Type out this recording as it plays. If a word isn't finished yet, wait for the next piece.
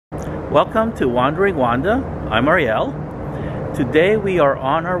Welcome to Wandering Wanda. I'm Ariel. Today we are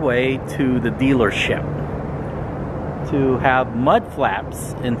on our way to the dealership to have mud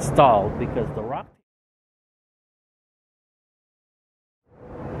flaps installed because the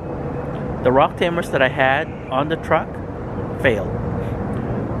rock tamers that I had on the truck failed.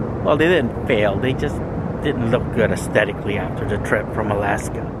 Well, they didn't fail, they just didn't look good aesthetically after the trip from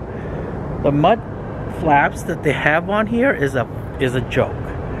Alaska. The mud flaps that they have on here is a joke.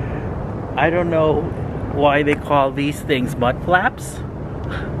 I don't know why they call these things mud flaps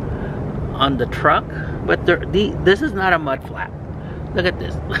on the truck, but this is not a mud flap. Look at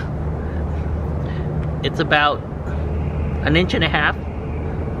this. It's about 1.5 inches.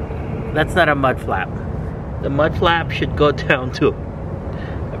 That's not a mud flap. The mud flap should go down to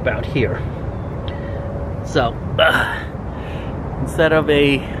about here. So instead of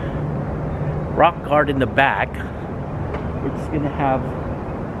a rock guard in the back, we're just gonna have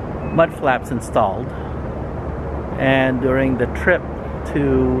mud flaps installed. And during the trip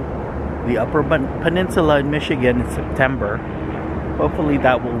to the Upper Peninsula in Michigan in September, hopefully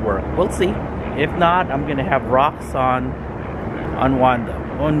that will work. We'll see. If not, I'm gonna have rocks on Wanda.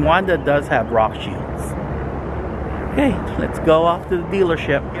 And Wanda does have rock shields. Okay, let's go off to the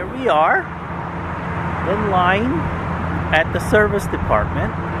dealership. Here we are in line at the service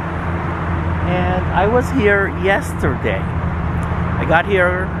department, and I was here yesterday. I got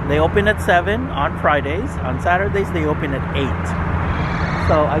here, they open at 7 on Fridays. On Saturdays they open at 8.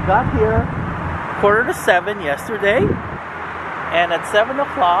 So I got here 6:45 yesterday, and at 7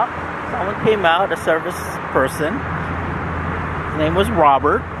 o'clock someone came out, a service person. His name was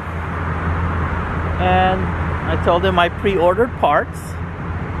Robert, and I told him I pre-ordered parts,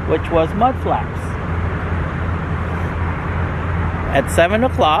 which was mud flaps. At 7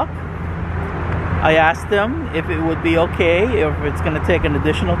 o'clock I asked him if it would be okay, if it's going to take an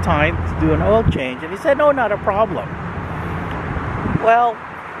additional time to do an oil change, and he said no, not a problem. Well,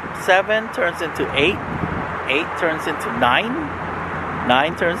 7 turns into 8, 8 turns into 9,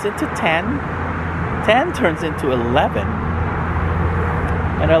 9 turns into 10, 10 turns into 11.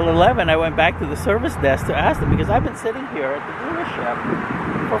 And at 11, I went back to the service desk to ask them, because I've been sitting here at the dealership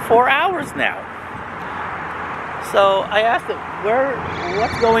for 4 hours now. So I asked him,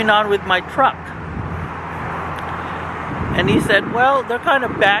 what's going on with my truck? And he said, well, they're kind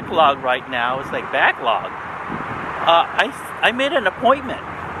of backlogged right now. It's like, backlogged? I made an appointment.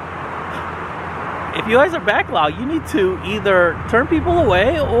 If you guys are backlogged, you need to either turn people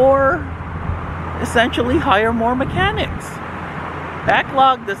away or essentially hire more mechanics.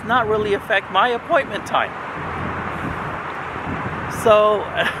 Backlog does not really affect my appointment time. So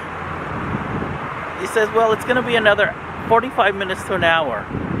he says, well, it's going to be another 45 minutes to an hour.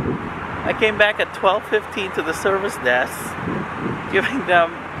 I came back at 12:15 to the service desk, giving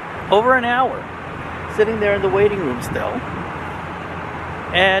them over an hour, sitting there in the waiting room still.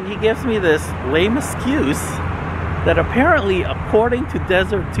 And he gives me this lame excuse that apparently, according to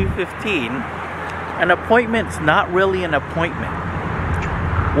Desert 215, an appointment's not really an appointment.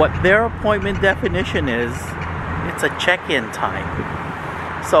 What their appointment definition is, it's a check-in time.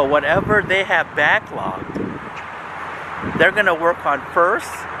 So whatever they have backlogged, they're gonna work on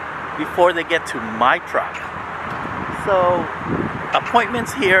first before they get to my truck. So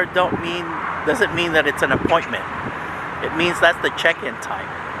appointments here doesn't mean that it's an appointment. It means that's the check-in time,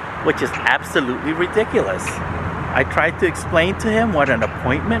 which is absolutely ridiculous. I tried to explain to him what an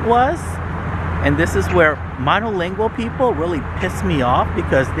appointment was, and this is where monolingual people really piss me off,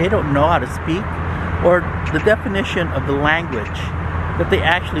 because they don't know how to speak or the definition of the language that they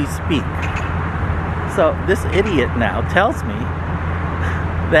actually speak. So this idiot now tells me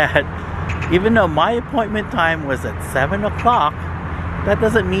that even though my appointment time was at 7 o'clock, that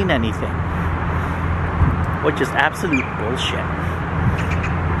doesn't mean anything, which is absolute bullshit.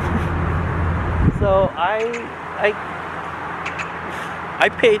 So I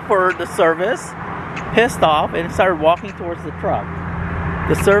paid for the service, pissed off, and started walking towards the truck.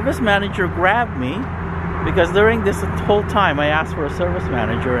 The service manager grabbed me, because during this whole time I asked for a service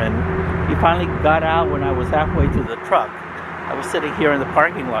manager, and he finally got out when I was halfway to the truck. I was sitting here in the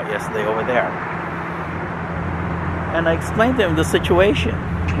parking lot yesterday over there, and I explained to him the situation.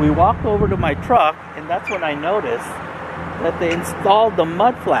 We walked over to my truck, and that's when I noticed that they installed the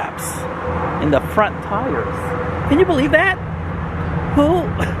mud flaps in the front tires. Can you believe that?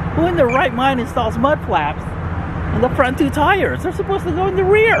 Who in their right mind installs mud flaps in the front 2 tires? They're supposed to go in the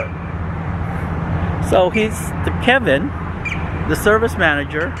rear. So Kevin, the service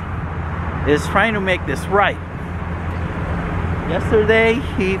manager, is trying to make this right. Yesterday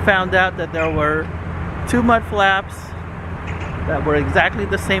he found out that there were 2 mud flaps that were exactly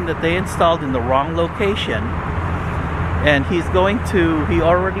the same that they installed in the wrong location. And he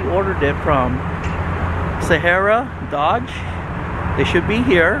already ordered it from Sahara Dodge. They should be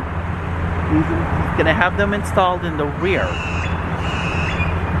here. He's gonna have them installed in the rear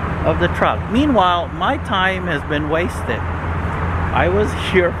of the truck. Meanwhile, my time has been wasted. I was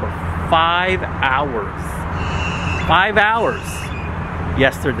here for 5 hours. 5 hours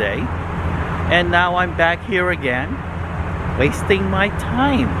yesterday. And now I'm back here again, wasting my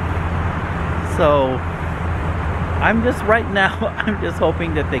time. So I'm just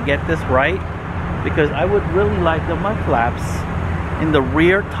hoping that they get this right, because I would really like the mud flaps in the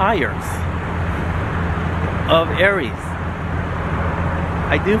rear tires of Aries.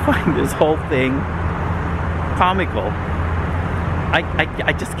 I do find this whole thing comical.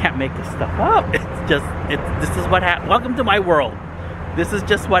 I just can't make this stuff up. This is what happens. Welcome to my world. This is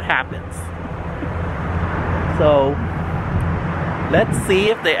just what happens. So let's see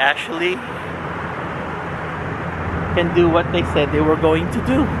if they actually can do what they said they were going to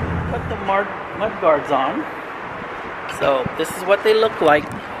do. Put the mud guards on. So this is what they look like.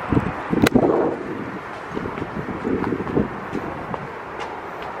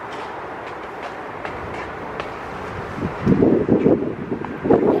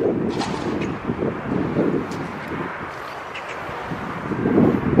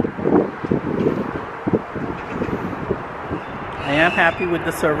 I am happy with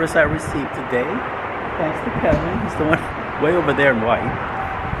the service I received today. Thanks to Kevin. He's the one way over there in white.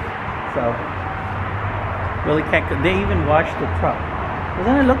 So, really can't. They even washed the truck.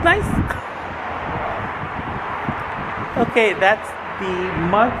 Doesn't it look nice? Okay, that's the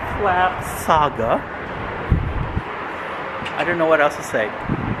Mud Flaps Saga. I don't know what else to say.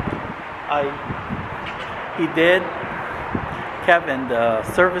 Kevin, the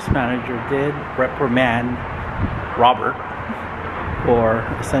service manager, did reprimand Robert for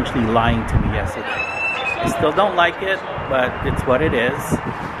essentially lying to me yesterday. I still don't like it, but it's what it is.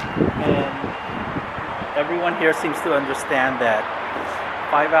 And everyone here seems to understand that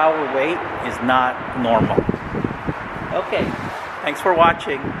 5-hour wait is not normal. Okay, thanks for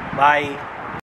watching. Bye.